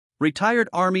Retired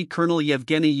Army Colonel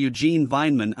Yevgeny Eugene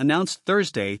Vindman announced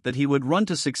Thursday that he would run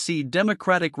to succeed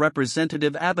Democratic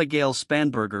Representative Abigail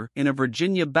Spanberger in a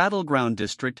Virginia battleground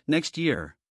district next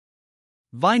year.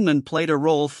 Vindman played a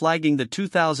role flagging the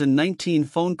 2019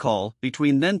 phone call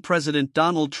between then-President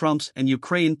Donald Trump and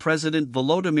Ukraine President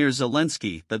Volodymyr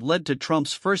Zelenskyy that led to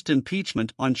Trump's first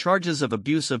impeachment on charges of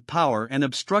abuse of power and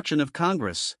obstruction of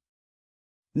Congress.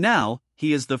 Now,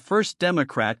 he is the first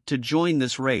Democrat to join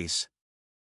this race.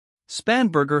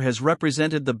 Spanberger has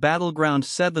represented the battleground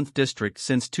 7th District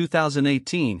since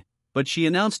 2018, but she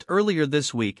announced earlier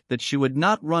this week that she would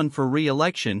not run for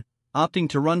re-election, opting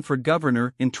to run for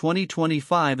governor in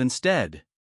 2025 instead.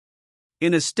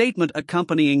 In a statement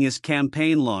accompanying his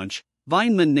campaign launch,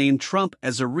 Vindman named Trump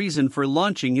as a reason for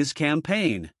launching his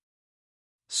campaign.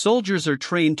 "Soldiers are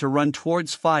trained to run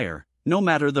towards fire, no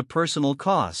matter the personal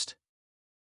cost.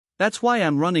 That's why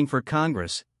I'm running for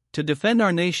Congress, to defend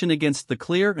our nation against the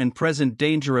clear and present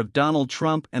danger of Donald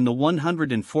Trump and the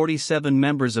 147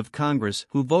 members of Congress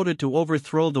who voted to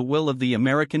overthrow the will of the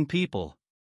American people.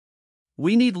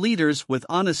 We need leaders with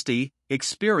honesty,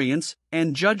 experience,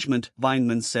 and judgment,"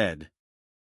 Vindman said.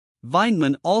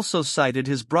 Vindman also cited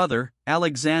his brother,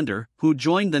 Alexander, who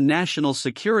joined the National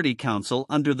Security Council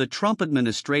under the Trump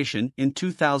administration in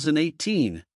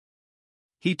 2018.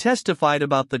 He testified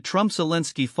about the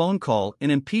Trump-Zelenskyy phone call in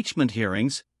impeachment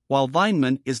hearings. While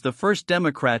Vindman is the first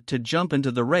Democrat to jump into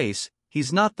the race,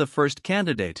 he's not the first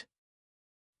candidate.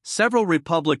 Several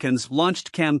Republicans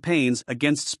launched campaigns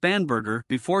against Spanberger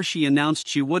before she announced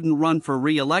she wouldn't run for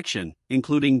re-election,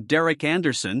 including Derek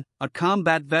Anderson, a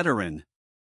combat veteran.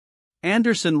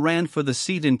 Anderson ran for the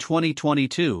seat in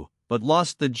 2022, but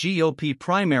lost the GOP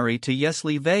primary to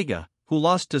Yevgeny, who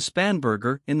lost to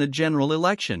Spanberger in the general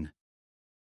election.